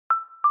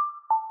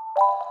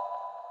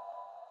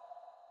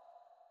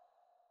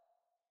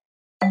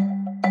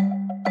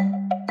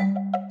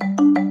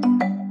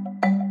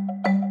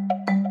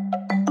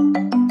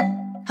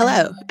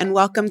Hello, and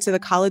welcome to the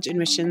College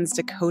Admissions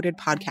Decoded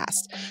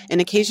podcast, an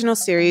occasional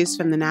series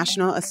from the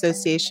National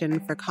Association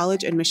for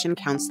College Admission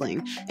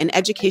Counseling, an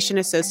education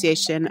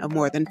association of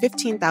more than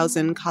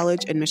 15,000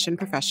 college admission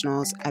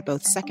professionals at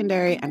both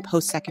secondary and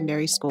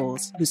post-secondary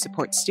schools who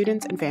support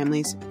students and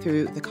families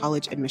through the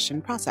college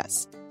admission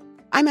process.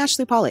 I'm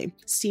Ashley Pauley,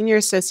 Senior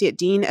Associate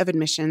Dean of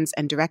Admissions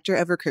and Director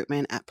of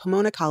Recruitment at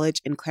Pomona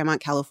College in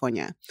Claremont,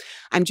 California.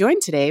 I'm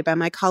joined today by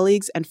my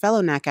colleagues and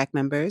fellow NACAC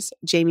members,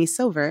 Jamie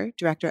Silver,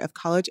 Director of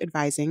College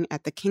Advising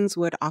at the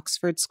Kingswood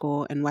Oxford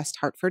School in West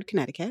Hartford,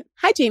 Connecticut.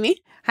 Hi, Jamie.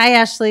 Hi,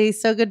 Ashley.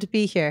 So good to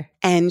be here.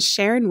 And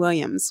Sharon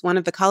Williams, one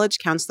of the college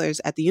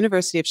counselors at the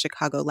University of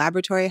Chicago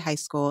Laboratory High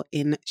School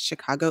in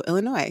Chicago,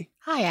 Illinois.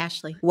 Hi,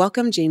 Ashley.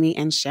 Welcome, Jamie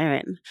and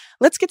Sharon.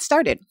 Let's get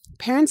started.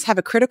 Parents have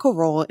a critical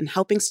role in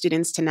helping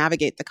students to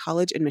navigate the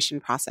college admission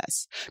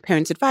process.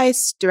 Parents'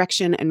 advice,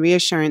 direction, and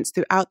reassurance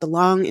throughout the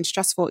long and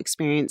stressful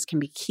experience can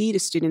be key to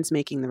students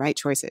making the right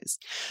choices.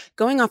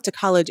 Going off to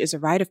college is a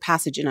rite of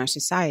passage in our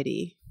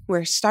society,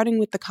 where starting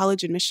with the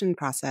college admission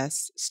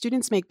process,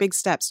 students make big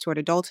steps toward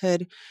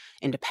adulthood,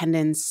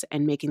 independence,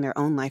 and making their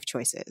own life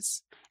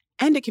choices.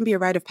 And it can be a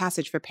rite of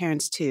passage for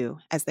parents, too,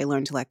 as they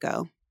learn to let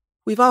go.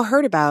 We've all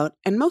heard about,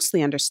 and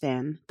mostly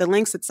understand, the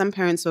lengths that some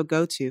parents will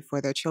go to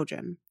for their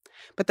children.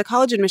 But the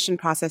college admission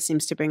process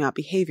seems to bring out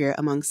behavior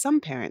among some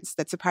parents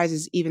that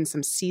surprises even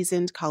some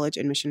seasoned college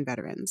admission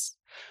veterans.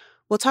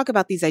 We'll talk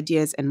about these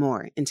ideas and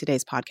more in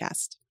today's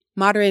podcast.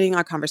 Moderating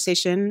our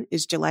conversation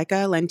is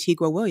Julika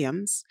Lantigua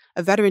Williams,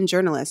 a veteran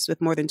journalist with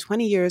more than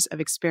 20 years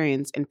of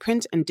experience in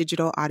print and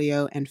digital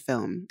audio and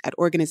film at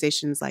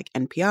organizations like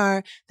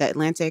NPR, The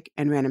Atlantic,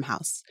 and Random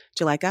House.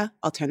 Julika,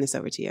 I'll turn this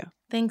over to you.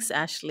 Thanks,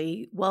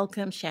 Ashley.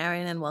 Welcome,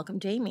 Sharon, and welcome,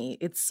 Jamie.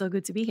 It's so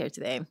good to be here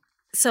today.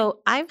 So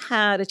I've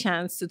had a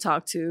chance to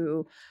talk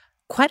to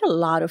quite a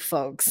lot of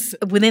folks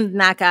within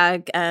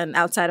NACAC and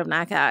outside of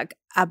NACAC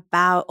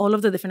about all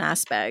of the different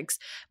aspects.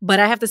 But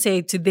I have to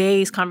say,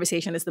 today's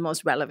conversation is the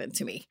most relevant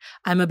to me.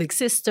 I'm a big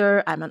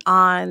sister, I'm an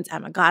aunt,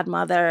 I'm a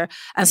godmother.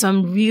 And so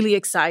I'm really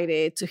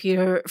excited to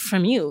hear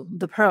from you,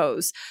 the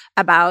pros,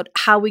 about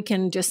how we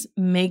can just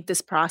make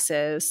this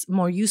process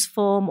more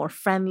useful, more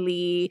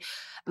friendly,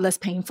 less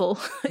painful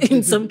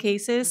in some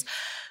cases.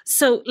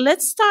 So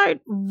let's start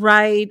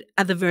right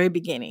at the very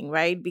beginning,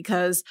 right?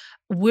 Because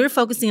we're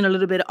focusing a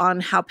little bit on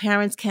how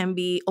parents can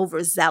be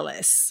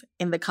overzealous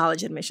in the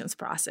college admissions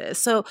process.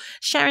 So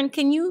Sharon,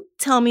 can you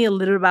tell me a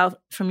little about,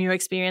 from your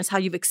experience, how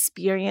you've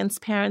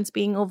experienced parents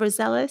being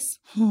overzealous?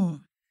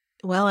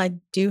 Well, I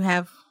do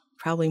have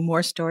probably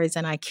more stories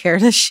than I care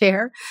to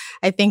share.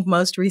 I think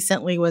most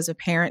recently was a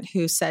parent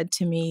who said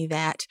to me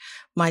that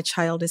my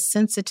child is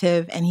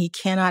sensitive and he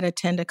cannot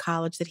attend a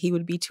college that he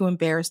would be too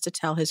embarrassed to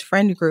tell his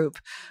friend group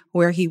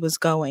where he was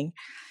going.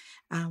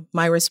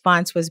 My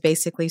response was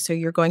basically, so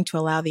you're going to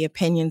allow the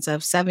opinions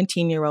of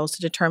 17-year-olds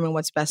to determine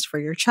what's best for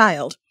your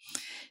child.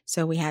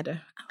 So we had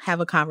to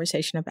have a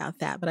conversation about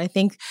that. But I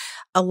think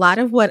a lot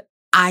of what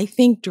I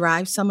think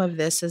drives some of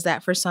this is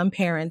that for some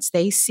parents,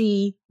 they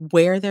see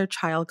where their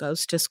child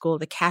goes to school,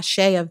 the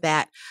cachet of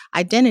that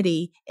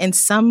identity in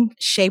some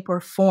shape or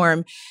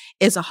form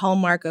is a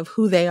hallmark of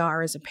who they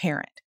are as a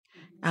parent.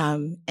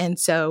 And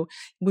so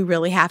we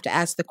really have to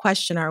ask the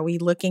question, are we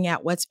looking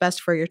at what's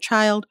best for your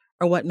child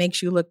or what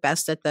makes you look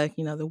best at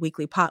the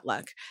weekly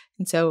potluck?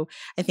 And so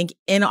I think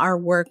in our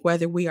work,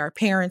 whether we are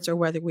parents or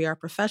whether we are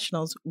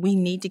professionals, we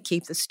need to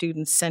keep the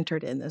students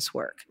centered in this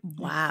work.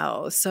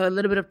 Wow. So a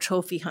little bit of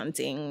trophy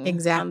hunting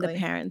on the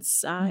parents'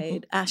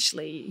 side. Mm-hmm.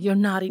 Ashley, you're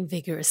nodding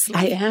vigorously.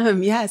 I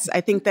am, yes.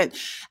 I think that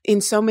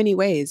in so many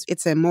ways,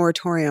 it's a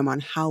moratorium on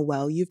how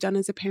well you've done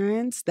as a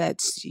parent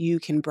that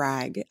you can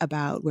brag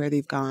about where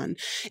they've gone.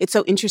 It's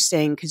so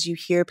interesting because you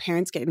hear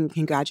parents getting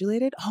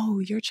congratulated. Oh,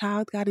 your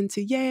child got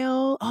into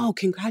Yale. Oh,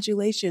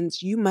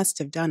 congratulations. You must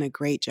have done a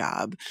great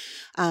job.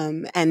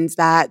 And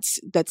that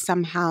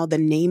somehow the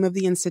name of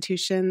the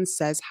institution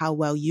says how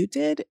well you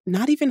did,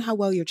 not even how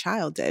well your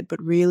child did,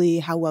 but really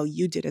how well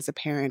you did as a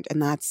parent.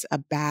 And that's a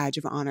badge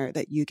of honor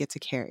that you get to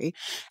carry.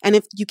 And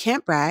if you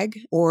can't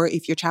brag, or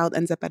if your child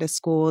ends up at a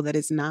school that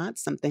is not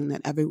something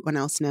that everyone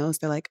else knows,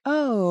 they're like,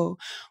 oh,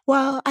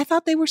 well, I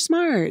thought they were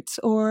smart,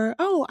 or,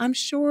 oh, I'm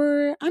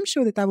sure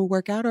that will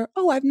work out, or,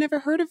 oh, I've never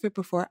heard of it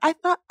before. I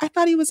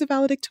thought he was a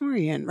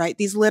valedictorian, right?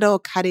 These little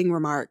cutting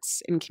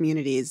remarks in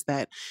communities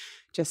that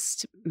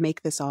just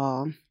make this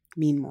all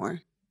mean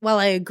more. Well,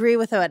 I agree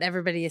with what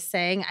everybody is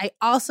saying. I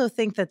also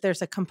think that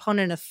there's a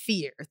component of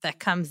fear that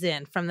comes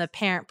in from the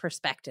parent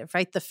perspective,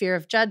 right? The fear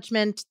of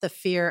judgment, the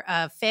fear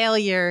of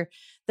failure,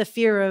 the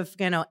fear of,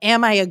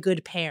 am I a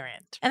good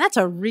parent? And that's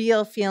a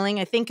real feeling.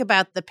 I think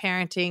about the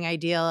parenting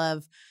ideal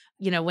of,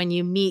 when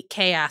you meet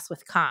chaos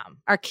with calm.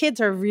 Our kids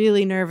are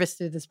really nervous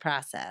through this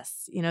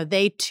process.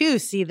 They too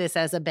see this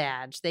as a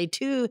badge. They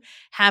too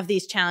have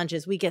these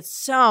challenges. We get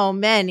so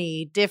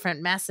many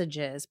different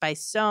messages by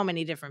so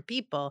many different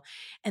people.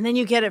 And then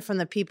you get it from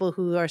the people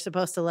who are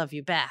supposed to love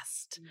you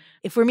best. Mm-hmm.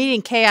 If we're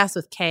meeting chaos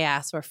with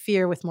chaos or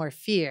fear with more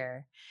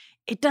fear,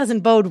 it doesn't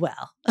bode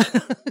well.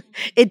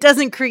 It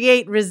doesn't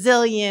create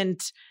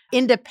resilient,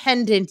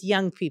 independent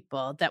young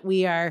people that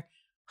we are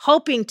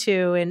hoping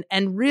to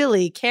and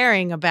really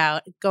caring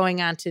about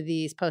going on to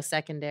these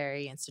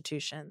post-secondary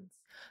institutions.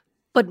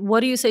 But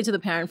what do you say to the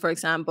parent, for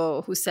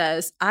example, who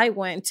says, I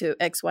went to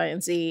X, Y,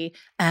 and Z,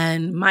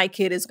 and my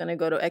kid is going to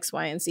go to X,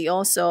 Y, and Z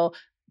also,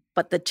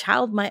 but the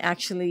child might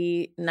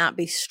actually not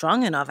be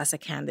strong enough as a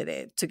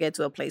candidate to get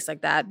to a place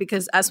like that?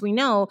 Because as we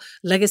know,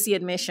 legacy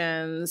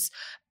admissions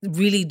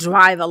really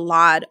drive a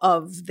lot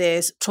of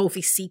this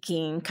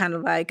trophy-seeking kind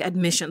of like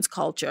admissions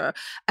culture.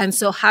 And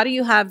so how do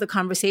you have the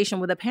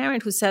conversation with a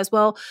parent who says,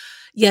 well,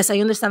 yes, I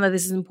understand that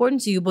this is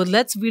important to you, but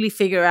let's really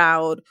figure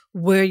out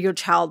where your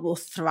child will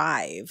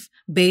thrive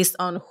based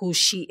on who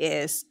she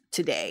is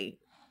today?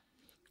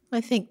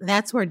 I think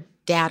that's where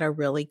data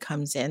really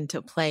comes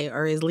into play,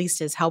 or at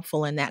least is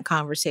helpful in that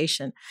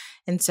conversation.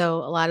 And so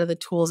a lot of the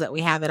tools that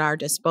we have at our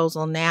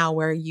disposal now,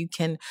 where you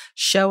can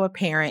show a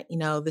parent, the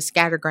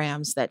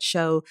scattergrams that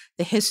show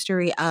the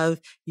history of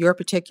your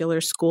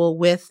particular school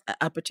with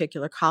a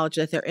particular college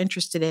that they're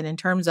interested in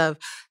terms of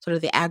sort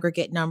of the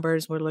aggregate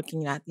numbers. We're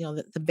looking at,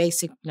 the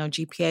basic,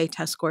 GPA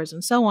test scores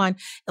and so on,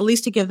 at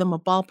least to give them a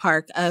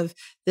ballpark of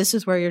this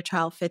is where your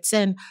child fits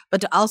in,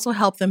 but to also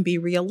help them be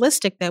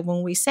realistic that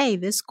when we say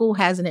this school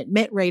has an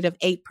admit rate of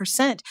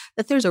 8%,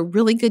 that there's a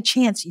really good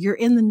chance you're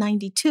in the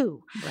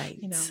 92. Right.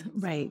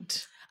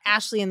 Right.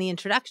 Ashley in the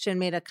introduction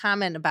made a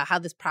comment about how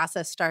this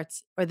process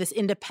starts, or this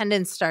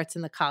independence starts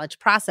in the college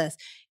process.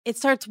 It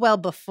starts well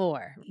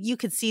before. You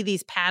could see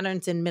these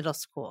patterns in middle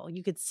school.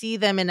 You could see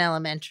them in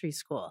elementary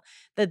school,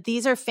 that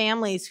these are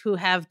families who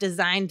have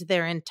designed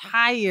their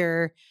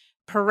entire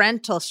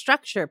parental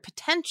structure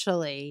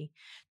potentially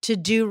to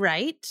do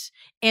right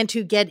and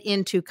to get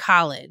into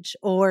college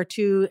or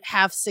to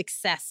have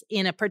success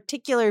in a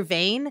particular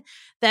vein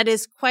that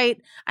is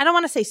quite, I don't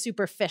want to say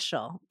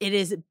superficial. It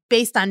is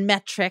based on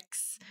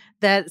metrics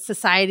that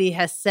society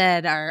has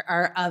said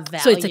are of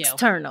value. So it's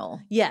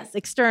external. Yes,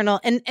 external.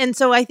 And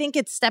so I think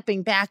it's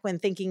stepping back when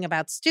thinking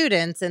about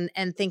students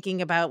and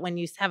thinking about when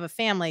you have a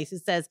family who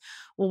says,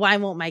 well, why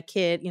won't my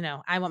kid,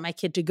 I want my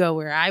kid to go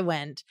where I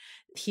went.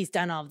 He's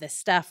done all this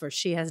stuff, or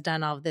she has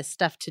done all this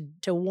stuff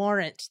to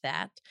warrant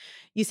that.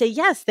 You say,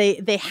 yes,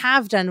 they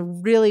have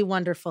done really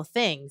wonderful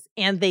things,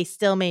 and they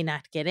still may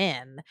not get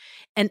in.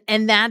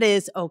 And that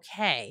is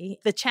okay.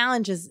 The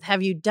challenge is,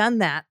 have you done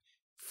that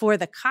for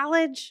the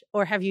college,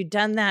 or have you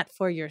done that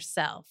for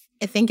yourself?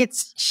 I think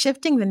it's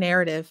shifting the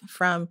narrative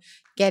from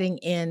getting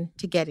in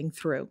to getting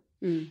through.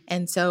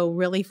 And so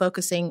really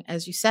focusing,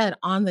 as you said,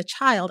 on the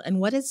child and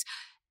what is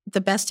the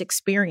best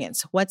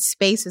experience, what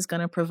space is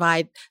going to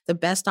provide the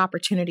best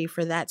opportunity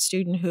for that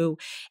student who,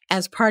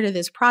 as part of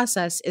this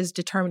process, is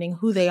determining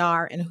who they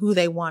are and who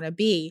they want to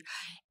be,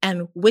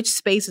 and which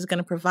space is going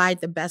to provide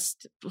the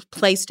best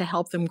place to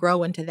help them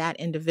grow into that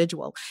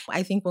individual.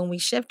 I think when we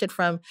shifted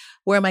from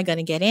where am I going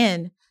to get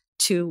in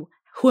to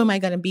who am I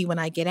going to be when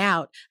I get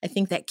out, I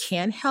think that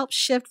can help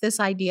shift this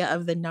idea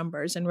of the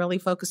numbers and really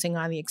focusing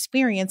on the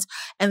experience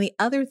and the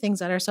other things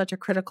that are such a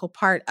critical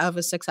part of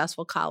a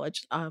successful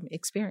college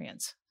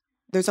experience.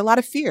 There's a lot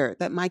of fear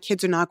that my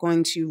kids are not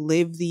going to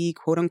live the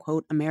quote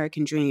unquote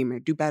American dream or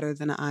do better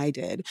than I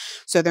did.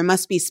 So there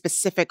must be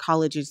specific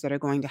colleges that are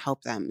going to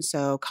help them.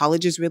 So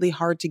college is really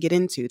hard to get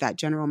into. That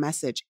general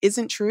message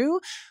isn't true.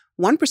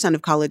 1%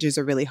 of colleges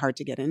are really hard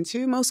to get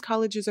into. Most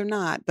colleges are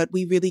not, but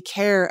we really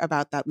care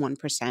about that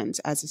 1%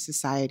 as a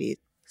society.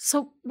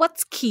 So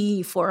what's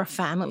key for a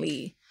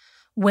family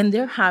when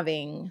they're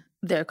having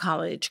their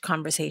college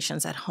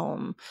conversations at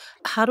home?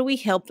 How do we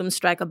help them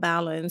strike a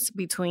balance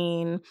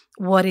between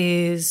what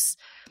is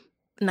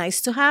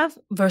nice to have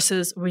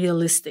versus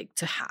realistic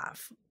to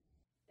have?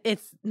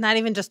 It's not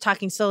even just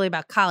talking solely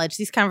about college.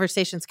 These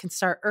conversations can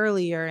start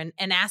earlier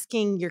and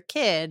asking your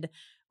kid,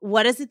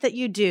 what is it that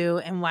you do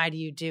and why do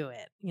you do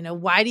it?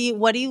 What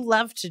do you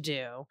love to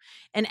do?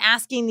 And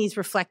asking these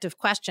reflective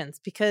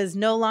questions, because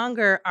no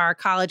longer are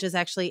colleges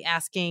actually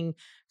asking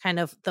kind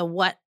of the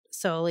what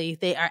solely,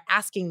 they are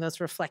asking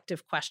those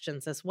reflective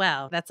questions as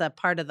well. That's a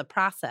part of the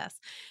process.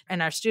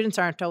 And our students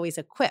aren't always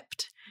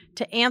equipped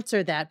to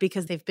answer that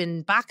because they've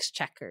been box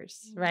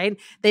checkers, right?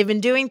 They've been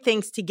doing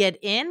things to get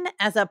in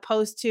as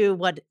opposed to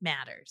what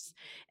matters.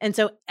 And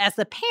so as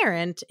a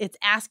parent, it's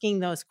asking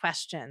those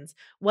questions.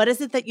 What is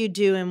it that you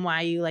do and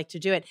why you like to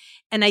do it?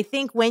 And I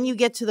think when you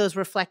get to those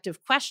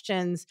reflective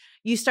questions,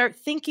 you start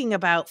thinking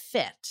about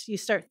fit. You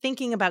start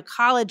thinking about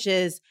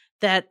colleges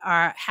that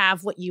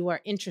have what you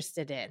are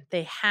interested in.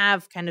 They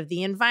have kind of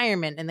the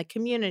environment and the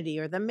community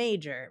or the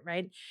major,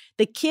 right?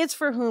 The kids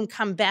for whom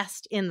come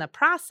best in the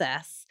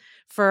process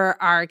for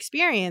our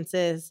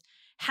experiences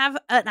have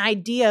an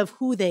idea of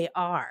who they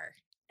are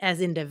as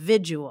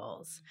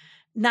individuals.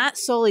 not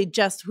solely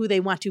just who they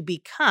want to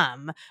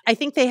become. I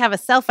think they have a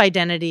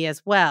self-identity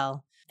as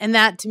well. And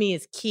that to me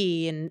is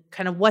key in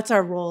kind of what's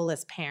our role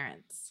as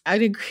parents.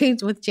 I'd agree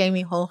with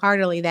Jamie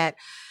wholeheartedly that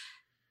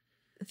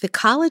the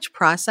college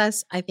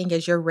process, I think,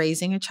 as you're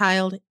raising a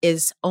child,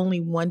 is only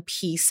one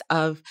piece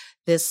of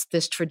this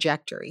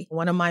trajectory.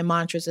 One of my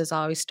mantras is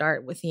always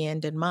start with the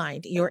end in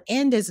mind. Your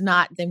end is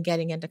not them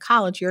getting into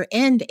college. Your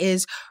end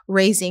is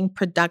raising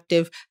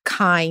productive,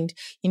 kind,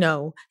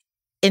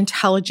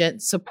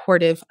 intelligent,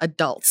 supportive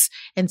adults.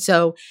 And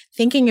so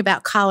thinking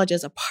about college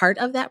as a part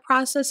of that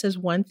process is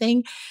one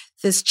thing.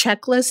 This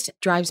checklist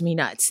drives me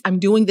nuts. I'm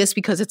doing this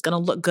because it's going to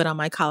look good on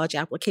my college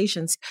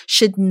applications.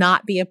 Should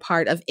not be a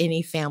part of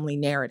any family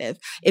narrative.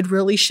 It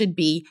really should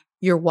be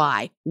your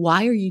why.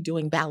 Why are you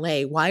doing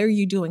ballet? Why are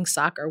you doing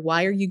soccer?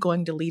 Why are you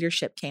going to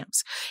leadership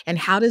camps? And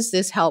how does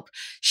this help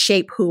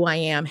shape who I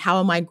am? How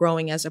am I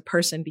growing as a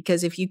person?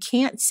 Because if you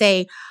can't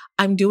say,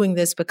 I'm doing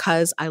this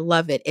because I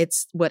love it,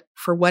 it's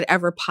for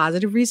whatever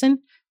positive reason,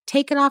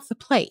 take it off the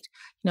plate.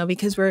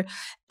 Because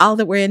all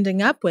that we're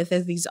ending up with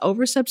is these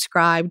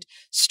oversubscribed,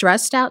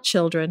 stressed out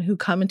children who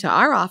come into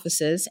our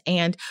offices.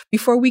 And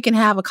before we can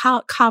have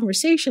a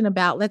conversation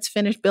about, let's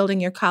finish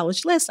building your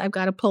college list, I've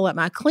got to pull up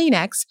my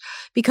Kleenex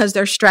because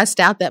they're stressed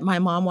out that my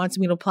mom wants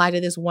me to apply to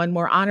this one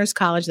more honors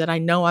college that I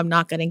know I'm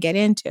not going to get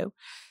into.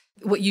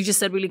 What you just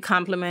said really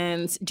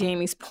complements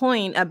Jamie's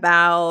point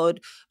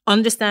about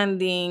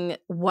understanding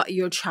what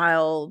your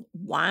child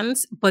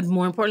wants, but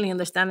more importantly,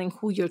 understanding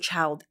who your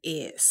child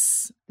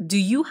is. Do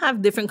you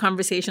have different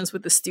conversations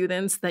with the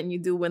students than you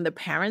do when the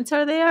parents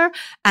are there?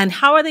 And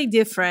how are they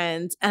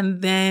different?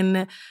 And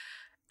then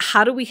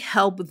how do we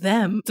help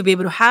them to be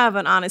able to have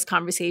an honest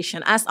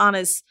conversation, as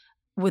honest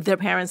with their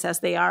parents as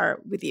they are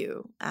with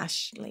you?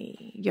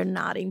 Ashley, you're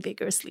nodding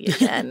vigorously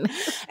again.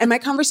 And my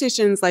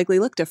conversations likely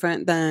look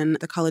different than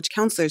the college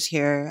counselors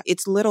here.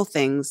 It's little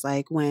things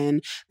like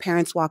when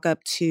parents walk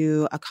up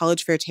to a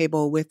college fair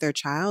table with their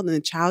child and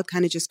the child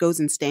kind of just goes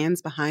and stands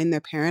behind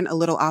their parent a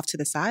little off to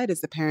the side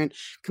as the parent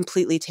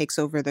completely takes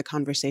over the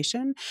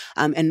conversation.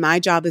 And my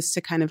job is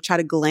to kind of try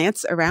to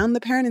glance around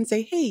the parent and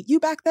say, hey, you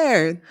back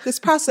there, this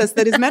process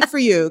that is meant for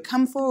you,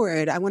 come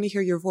forward. I want to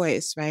hear your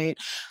voice, right?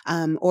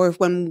 Or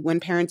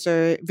when parents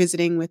are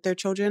visiting with their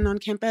children on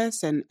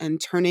campus and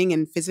turning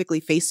and physically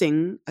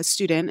facing a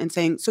student and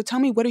saying, so tell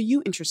me, what are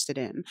you interested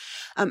in?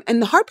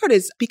 And the hard part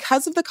is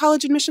because of the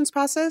college admissions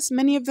process,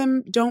 many of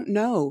them don't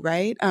know,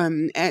 right?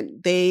 And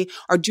they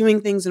are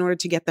doing things in order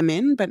to get them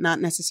in, but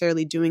not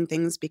necessarily doing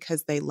things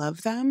because they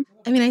love them.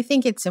 I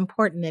think it's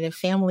important that if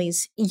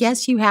families,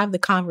 yes, you have the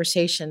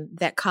conversation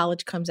that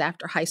college comes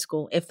after high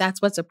school, if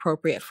that's what's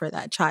appropriate for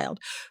that child.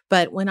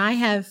 But when I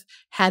have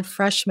had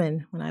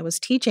freshmen, when I was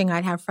teaching,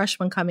 I'd have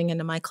freshmen coming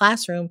into my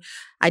classroom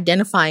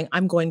identifying,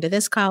 I'm going to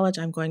this college,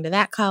 I'm going to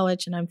that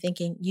college. And I'm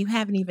thinking, you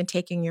haven't even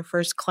taken your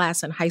first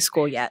class in high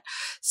school yet.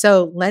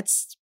 So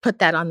let's put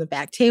that on the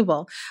back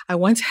table. I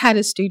once had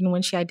a student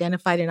when she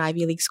identified an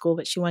Ivy League school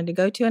that she wanted to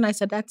go to. And I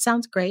said, that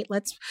sounds great.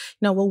 Let's,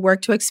 we'll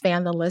work to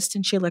expand the list.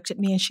 And she looked at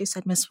me and she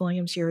said, Miss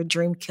Williams, you're a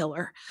dream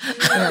killer.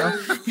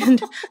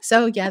 And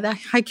so,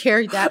 I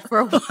carried that for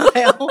a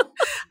while.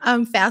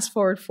 Fast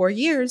forward 4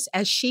 years,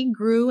 as she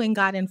grew and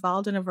got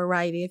involved in a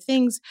variety of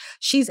things,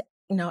 she's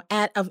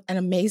at an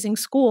amazing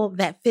school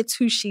that fits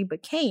who she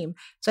became.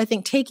 So I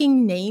think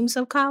taking names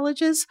of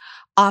colleges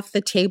off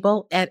the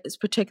table,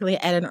 particularly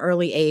at an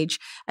early age,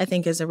 I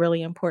think is a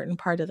really important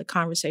part of the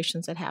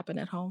conversations that happen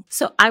at home.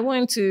 So I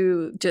want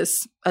to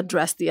just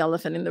address the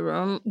elephant in the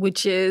room,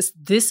 which is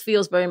this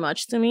feels very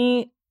much to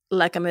me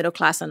like a middle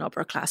class and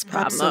upper class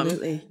problem.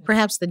 Absolutely.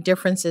 Perhaps the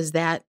difference is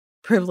that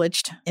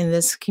privileged in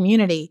this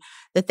community,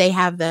 that they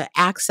have the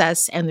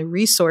access and the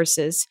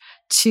resources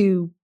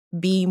to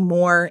be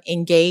more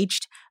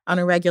engaged on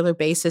a regular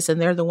basis.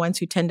 And they're the ones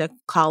who tend to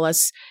call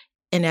us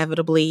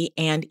inevitably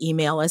and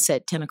email us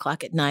at 10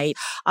 o'clock at night.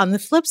 On the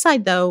flip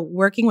side, though,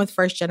 working with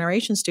first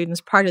generation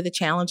students, part of the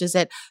challenge is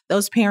that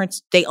those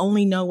parents, they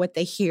only know what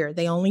they hear.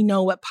 They only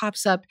know what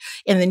pops up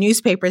in the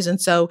newspapers.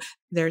 And so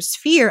there's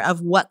fear of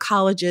what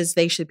colleges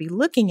they should be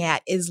looking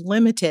at is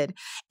limited.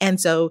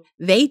 And so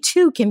they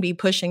too can be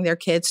pushing their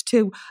kids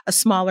to a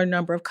smaller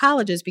number of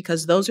colleges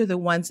because those are the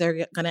ones that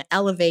are going to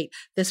elevate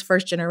this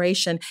first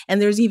generation.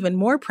 And there's even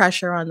more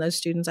pressure on those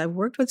students. I've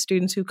worked with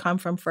students who come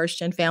from first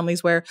gen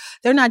families where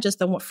they're not just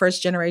the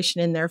first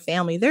generation in their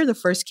family, they're the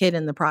first kid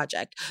in the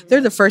project. Mm-hmm. They're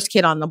the first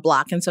kid on the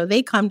block. And so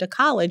they come to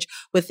college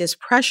with this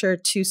pressure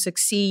to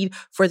succeed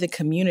for the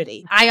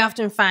community. I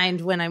often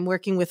find when I'm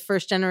working with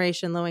first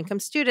generation low income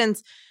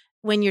students,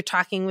 when you're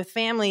talking with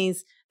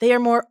families, they are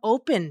more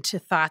open to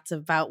thoughts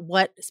about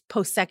what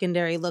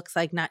post-secondary looks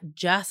like, not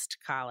just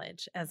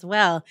college as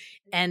well.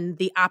 And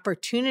the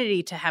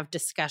opportunity to have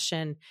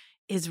discussion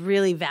is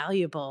really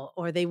valuable,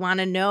 or they want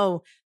to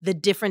know the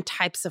different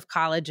types of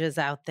colleges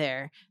out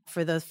there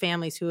for those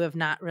families who have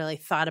not really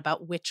thought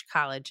about which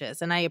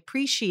colleges. And I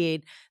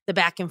appreciate the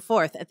back and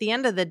forth. At the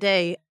end of the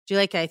day,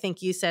 Juleka, I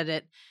think you said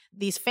it,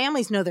 these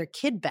families know their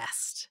kid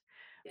best.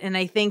 And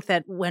I think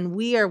that when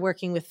we are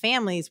working with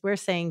families, we're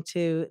saying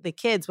to the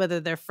kids, whether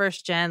they're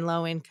first gen,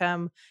 low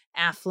income,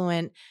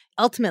 affluent,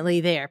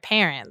 ultimately they are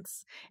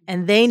parents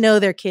and they know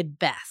their kid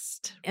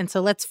best. And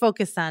so let's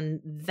focus on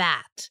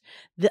that.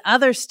 The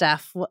other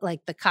stuff,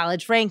 like the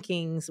college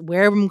rankings,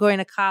 where I'm going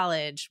to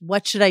college,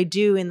 what should I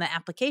do in the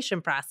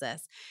application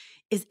process,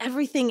 is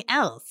everything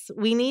else.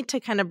 We need to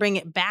kind of bring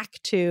it back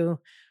to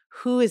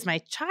who is my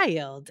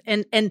child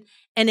and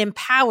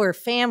empower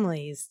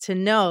families to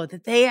know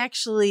that they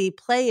actually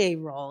play a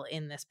role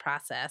in this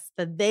process,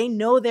 that they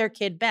know their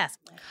kid best.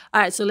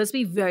 All right, so let's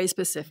be very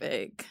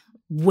specific.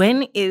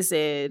 When is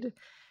it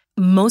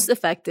most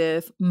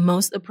effective,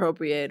 most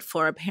appropriate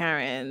for a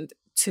parent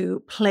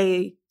to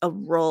play a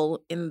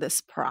role in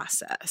this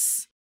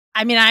process?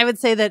 I mean, I would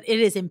say that it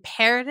is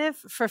imperative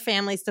for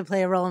families to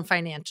play a role in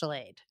financial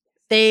aid.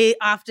 They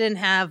often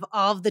have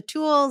all of the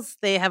tools,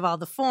 they have all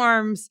the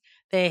forms,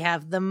 they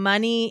have the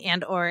money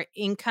and or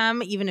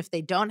income. Even if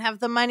they don't have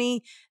the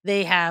money,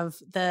 they have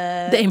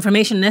the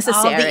information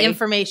necessary. All the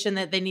information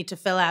that they need to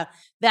fill out.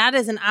 That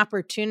is an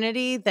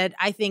opportunity that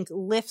I think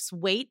lifts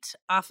weight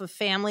off of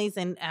families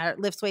and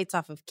lifts weights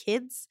off of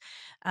kids,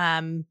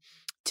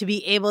 to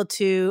be able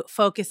to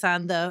focus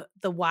on the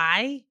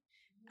why,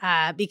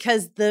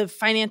 because the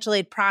financial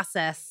aid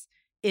process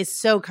is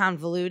so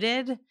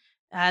convoluted.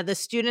 The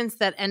students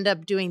that end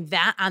up doing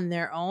that on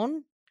their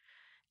own,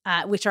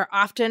 which are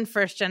often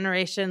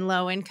first-generation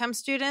low-income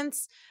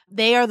students,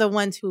 they are the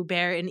ones who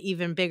bear an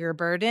even bigger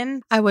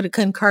burden. I would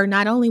concur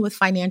not only with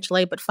financial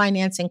aid, but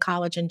financing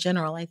college in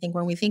general. I think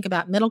when we think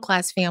about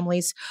middle-class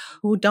families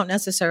who don't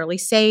necessarily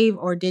save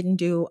or didn't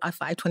do a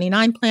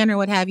 529 plan or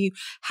what have you,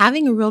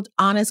 having a real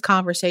honest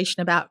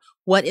conversation about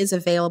what is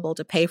available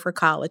to pay for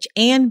college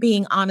and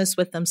being honest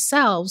with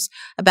themselves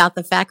about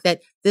the fact that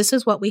this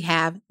is what we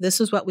have, this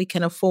is what we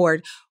can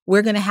afford.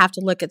 We're going to have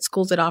to look at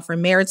schools that offer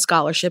merit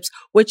scholarships,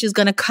 which is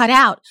going to cut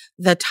out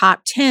the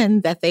top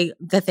 10 that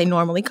they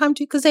normally come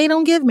to because they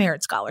don't give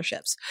merit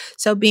scholarships.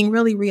 So being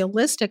really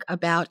realistic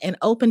about and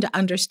open to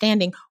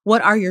understanding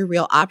what are your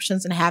real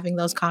options and having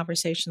those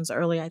conversations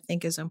early, I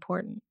think is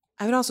important.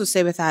 I would also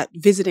say with that,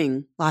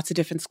 visiting lots of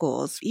different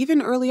schools,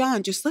 even early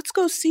on, just let's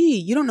go see.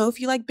 You don't know if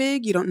you like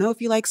big. You don't know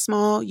if you like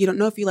small. You don't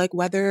know if you like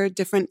weather,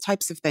 different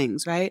types of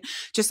things, right?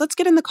 Just let's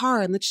get in the car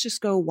and let's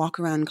just go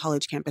walk around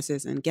college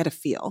campuses and get a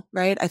feel,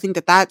 right? I think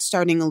that that's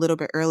starting a little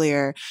bit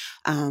earlier.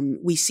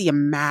 We see a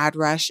mad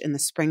rush in the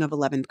spring of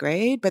 11th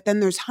grade, but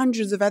then there's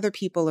hundreds of other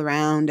people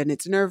around and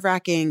it's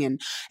nerve-wracking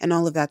and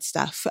all of that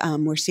stuff.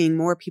 We're seeing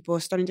more people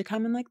starting to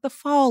come in like the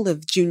fall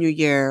of junior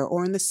year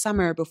or in the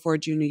summer before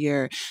junior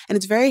year. And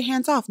it's very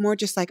hands off, more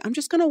just like, I'm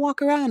just going to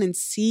walk around and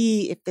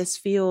see if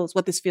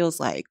what this feels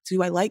like.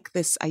 Do I like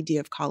this idea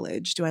of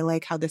college? Do I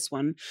like how this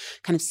one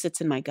kind of sits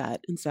in my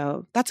gut? And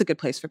so that's a good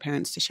place for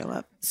parents to show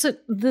up. So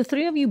the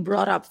three of you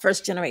brought up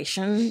first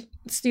generation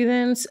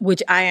students,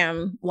 which I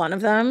am one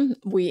of them.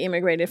 We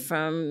immigrated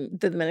from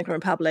the Dominican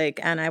Republic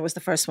and I was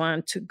the first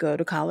one to go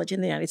to college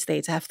in the United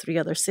States. I have three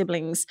other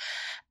siblings.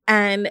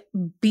 And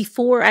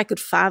before I could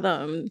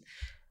fathom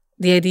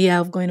the idea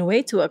of going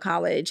away to a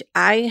college,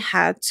 I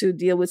had to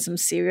deal with some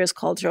serious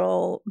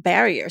cultural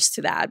barriers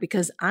to that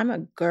because I'm a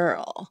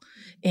girl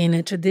in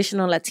a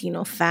traditional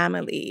Latino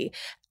family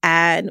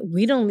and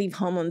we don't leave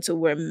home until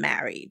we're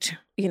married,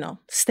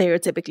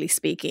 stereotypically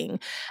speaking.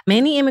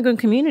 Many immigrant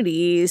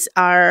communities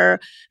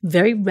are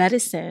very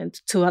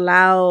reticent to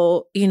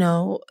allow,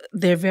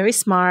 their very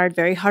smart,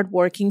 very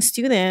hardworking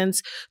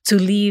students to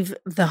leave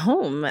the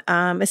home,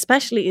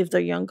 especially if they're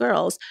young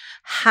girls.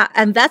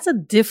 And that's a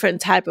different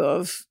type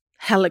of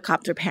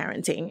helicopter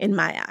parenting in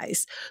my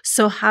eyes.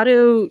 So how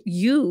do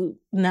you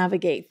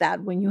navigate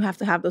that when you have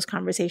to have those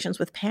conversations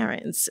with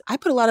parents? I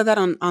put a lot of that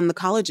on the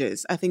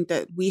colleges. I think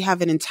that we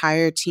have an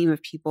entire team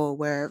of people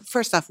where,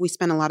 first off, we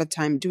spend a lot of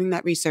time doing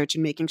that research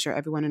and making sure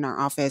everyone in our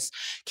office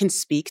can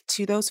speak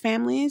to those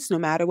families, no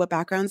matter what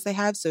backgrounds they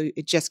have. So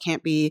it just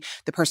can't be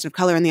the person of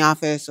color in the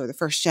office or the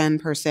first gen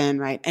person,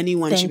 right?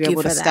 Anyone should be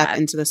able to step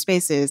into those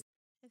spaces.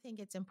 I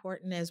think it's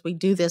important as we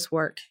do this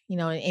work,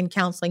 in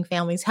counseling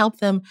families, help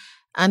them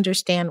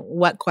understand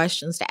what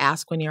questions to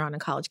ask when you're on a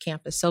college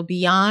campus. So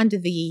beyond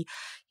the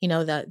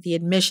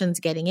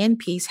admissions getting in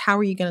piece, how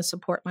are you going to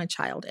support my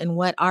child? And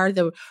what are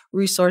the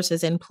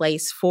resources in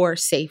place for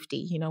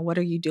safety? What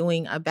are you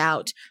doing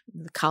about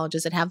the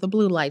colleges that have the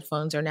blue light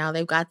phones or now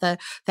they've got the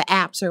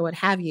apps or what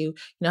have you?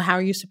 How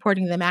are you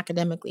supporting them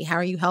academically? How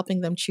are you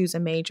helping them choose a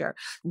major?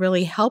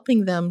 Really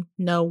helping them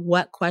know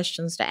what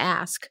questions to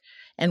ask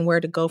and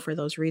where to go for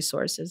those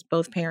resources,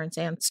 both parents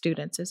and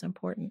students, is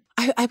important.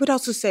 I would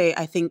also say,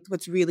 I think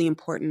what's really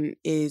important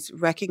is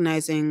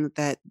recognizing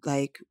that,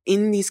 like,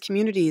 in these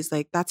communities,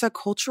 like, that's a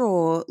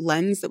cultural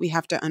lens that we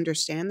have to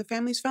understand the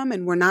families from.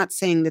 And we're not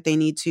saying that they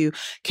need to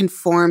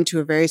conform to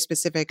a very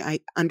specific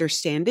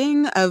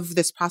understanding of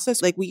this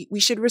process. Like, we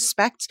should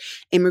respect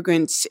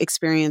immigrants'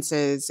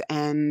 experiences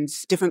and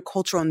different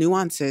cultural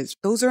nuances.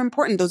 Those are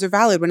important. Those are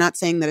valid. We're not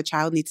saying that a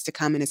child needs to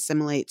come and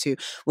assimilate to,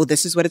 well,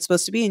 this is what it's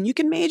supposed to be. And you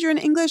can major in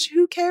English.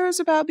 Who cares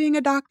about being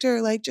a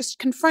doctor? Like, just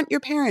confront your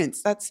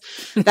parents.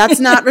 That's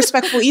not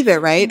respectful either,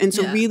 right? And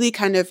so really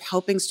kind of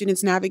helping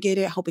students navigate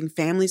it, helping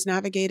families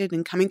navigate it,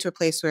 and coming to a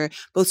place where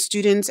both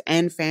students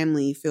and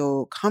family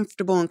feel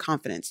comfortable and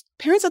confident.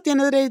 Parents, at the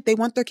end of the day, they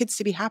want their kids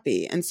to be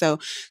happy. And so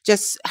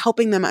just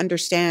helping them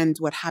understand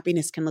what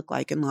happiness can look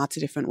like in lots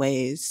of different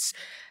ways.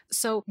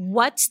 So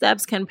what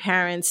steps can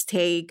parents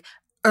take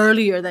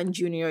earlier than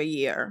junior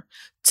year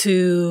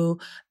to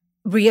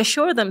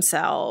reassure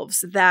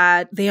themselves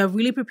that they are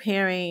really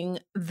preparing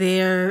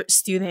their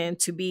student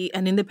to be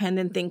an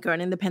independent thinker, an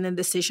independent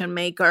decision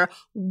maker,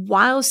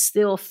 while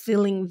still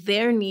feeling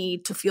their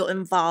need to feel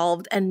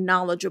involved and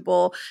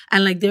knowledgeable,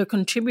 and like they're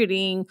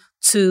contributing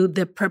to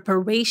the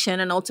preparation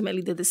and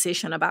ultimately the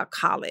decision about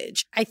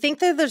college? I think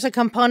that there's a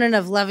component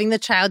of loving the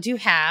child you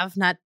have,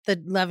 not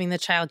the loving the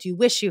child you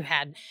wish you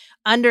had.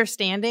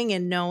 Understanding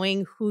and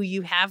knowing who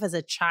you have as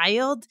a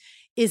child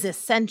is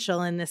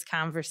essential in this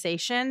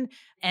conversation,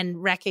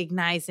 and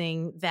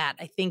recognizing that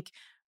I think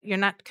you're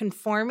not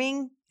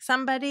conforming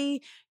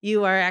somebody,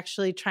 you are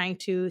actually trying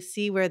to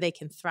see where they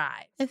can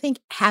thrive. I think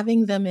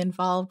having them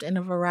involved in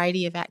a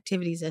variety of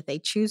activities that they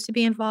choose to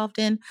be involved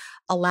in,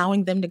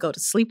 allowing them to go to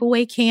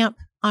sleepaway camp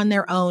on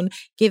their own,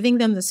 giving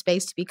them the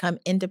space to become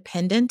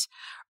independent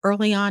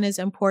early on is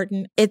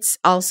important. It's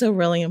also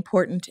really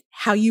important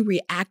how you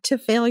react to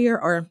failure,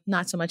 or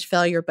not so much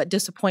failure, but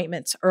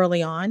disappointments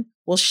early on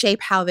will shape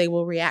how they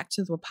will react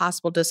to the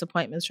possible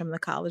disappointments from the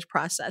college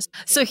process.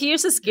 So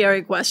here's a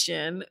scary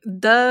question.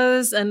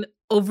 Does an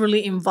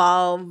overly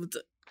involved,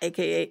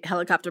 aka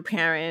helicopter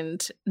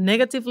parent,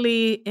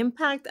 negatively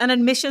impact an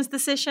admissions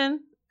decision?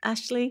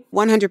 Ashley?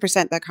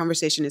 100% that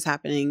conversation is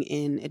happening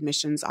in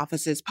admissions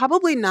offices.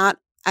 Probably not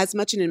as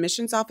much in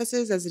admissions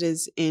offices as it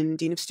is in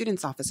dean of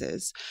students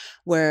offices,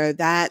 where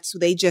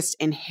they just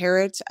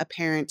inherit a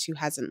parent who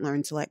hasn't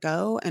learned to let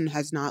go and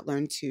has not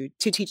learned to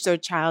teach their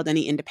child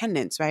any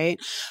independence, right?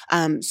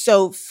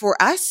 So for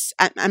us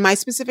at my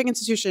specific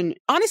institution,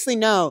 honestly,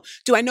 no.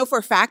 Do I know for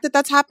a fact that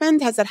that's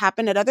happened? Has that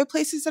happened at other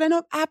places that I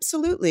know?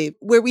 Absolutely.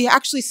 Where we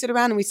actually sit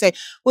around and we say,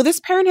 well, this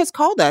parent has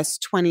called us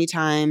 20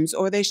 times,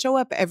 or they show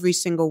up every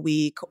single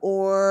week,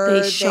 or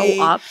they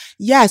show up.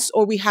 Yes.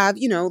 Or we have,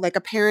 like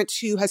a parent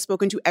who has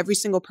spoken to every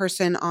single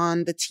person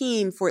on the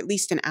team for at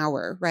least an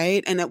hour,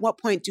 right? And at what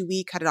point do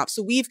we cut it off?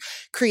 So we've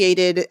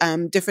created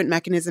different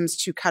mechanisms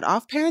to cut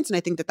off parents. And I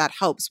think that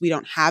helps. We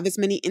don't have as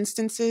many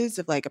instances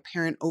of like a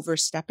parent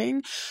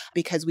overstepping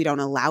because we don't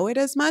allow it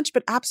as much,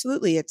 but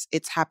absolutely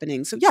it's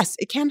happening. So yes,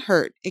 it can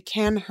hurt. It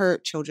can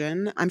hurt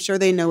children. I'm sure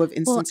they know of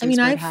instances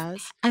where it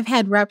has. I've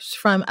had reps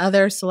from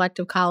other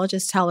selective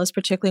colleges tell us,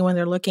 particularly when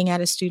they're looking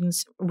at a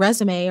student's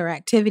resume or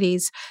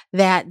activities,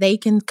 that they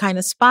can kind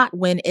of spot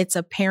when it's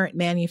a parent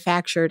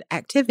manufactured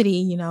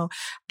activity,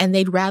 and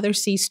they'd rather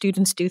see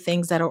students do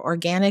things that are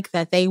organic,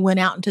 that they went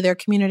out into their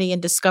community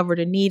and discovered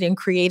a need and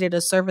created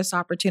a service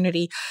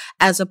opportunity,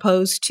 as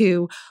opposed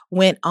to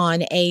went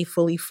on a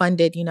fully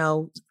funded,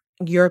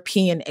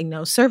 European,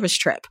 service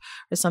trip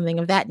or something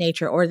of that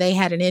nature, or they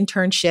had an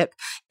internship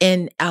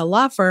in a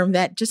law firm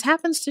that just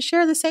happens to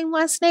share the same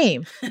last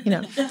name,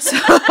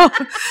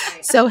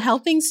 So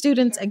helping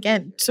students,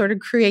 again, sort of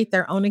create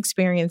their own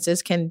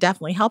experiences can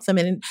definitely help them.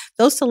 And in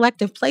those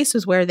selective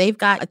places where they've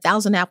got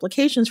 1,000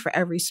 applications for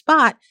every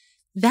spot,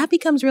 that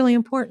becomes really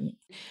important.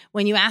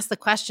 When you ask the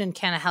question,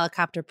 can a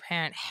helicopter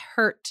parent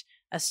hurt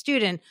a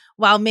student?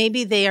 While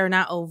maybe they are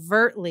not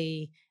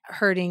overtly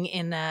hurting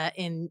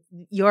in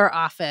your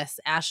office,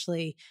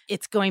 Ashley,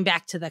 it's going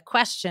back to the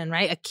question,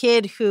 right? A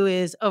kid who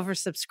is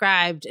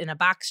oversubscribed in a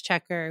box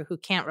checker who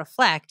can't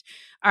reflect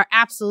are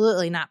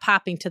absolutely not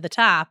popping to the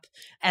top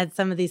at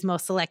some of these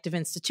most selective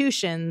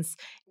institutions.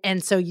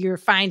 And so you're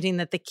finding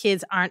that the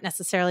kids aren't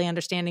necessarily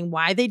understanding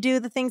why they do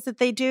the things that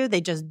they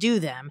just do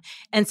them.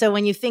 And so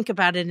when you think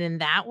about it in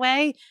that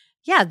way,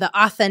 yeah, the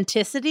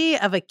authenticity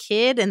of a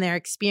kid and their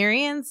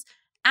experience,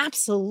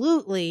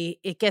 absolutely,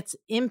 it gets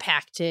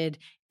impacted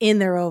in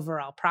their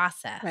overall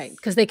process. Right.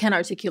 Because they can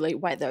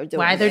articulate why they're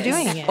doing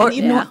it. Or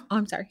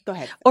I'm sorry. Go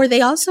ahead. Or they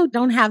also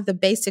don't have the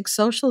basic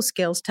social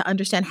skills to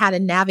understand how to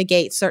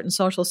navigate certain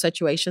social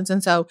situations.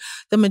 And so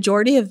the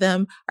majority of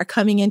them are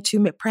coming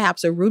into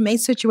perhaps a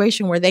roommate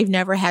situation where they've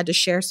never had to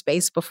share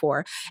space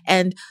before.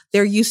 And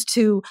they're used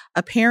to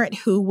a parent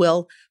who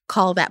will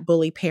call that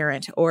bully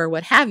parent or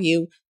what have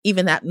you.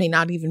 Even that may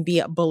not even be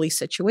a bully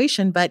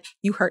situation, but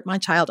you hurt my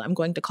child, I'm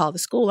going to call the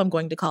school, I'm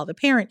going to call the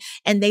parent.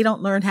 And they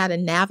don't learn how to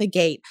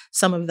navigate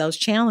some of those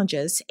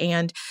challenges.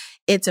 And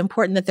it's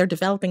important that they're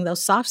developing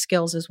those soft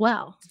skills as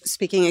well.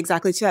 Speaking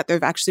exactly to that, there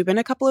have actually been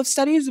a couple of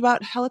studies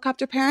about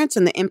helicopter parents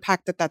and the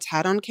impact that that's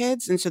had on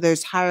kids. And so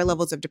there's higher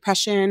levels of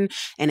depression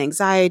and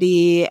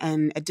anxiety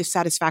and a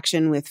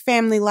dissatisfaction with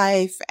family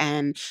life.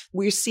 And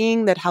we're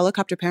seeing that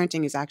helicopter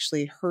parenting is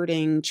actually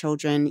hurting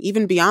children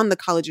even beyond the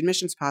college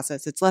admissions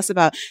process. It's less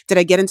about, did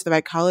I get into the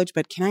right college,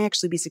 but can I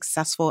actually be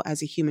successful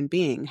as a human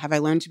being? Have I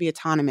learned to be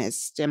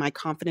autonomous? Am I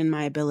confident in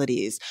my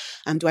abilities?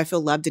 Do I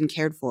feel loved and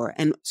cared for?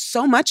 And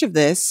so much of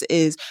this is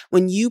is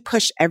when you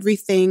push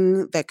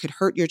everything that could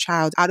hurt your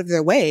child out of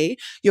their way,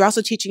 you're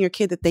also teaching your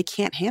kid that they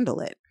can't handle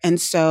it. And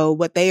so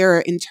what they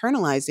are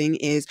internalizing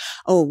is,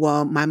 oh,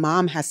 well, my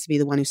mom has to be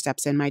the one who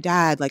steps in, my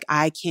dad, like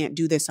I can't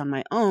do this on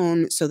my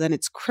own. So then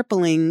it's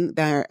crippling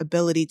their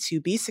ability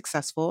to be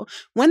successful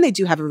when they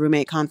do have a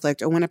roommate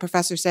conflict or when a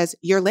professor says,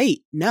 you're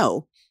late.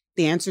 No.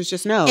 The answer is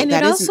just no. And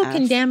that it also isn't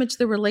can F. damage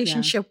the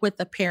relationship with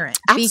the parent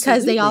Absolutely.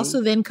 because they also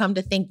then come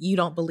to think you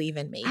don't believe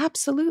in me.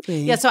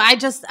 Absolutely. Yeah, so I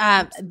just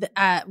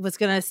was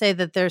going to say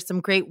that there's some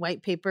great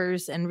white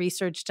papers and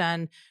research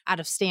done out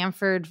of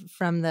Stanford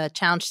from the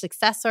Challenge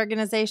Success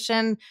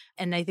Organization.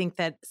 And I think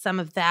that some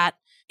of that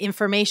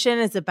information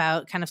is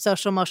about kind of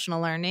social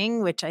emotional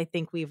learning, which I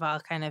think we've all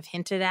kind of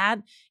hinted at.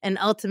 And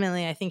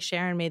ultimately, I think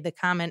Sharon made the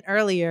comment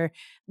earlier,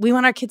 we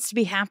want our kids to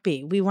be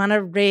happy. We want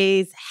to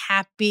raise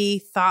happy,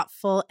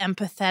 thoughtful,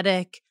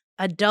 empathetic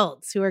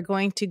adults who are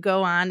going to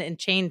go on and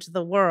change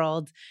the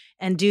world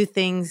and do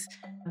things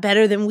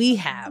better than we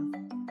have.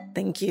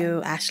 Thank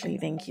you, Ashley.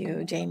 Thank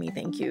you, Jamie.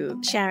 Thank you,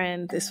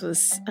 Sharon. This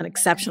was an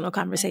exceptional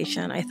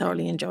conversation. I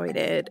thoroughly enjoyed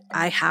it.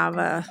 I have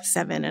a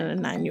 7 and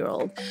a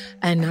 9-year-old,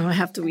 and now I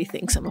have to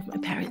rethink some of my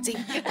parenting.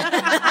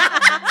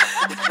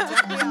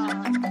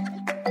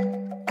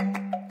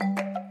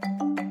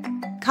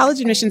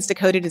 College Admissions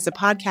Decoded is a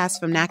podcast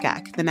from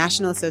NACAC, the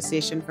National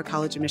Association for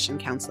College Admission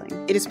Counseling.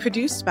 It is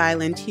produced by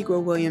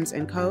Lantigua Williams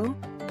 & Co.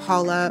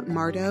 Paula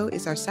Mardo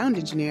is our sound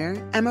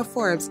engineer. Emma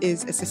Forbes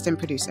is assistant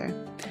producer.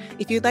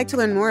 If you'd like to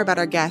learn more about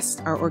our guests,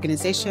 our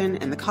organization,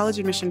 and the college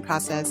admission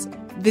process,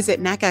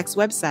 visit NACAC's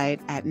website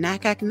at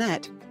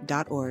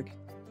nacacnet.org.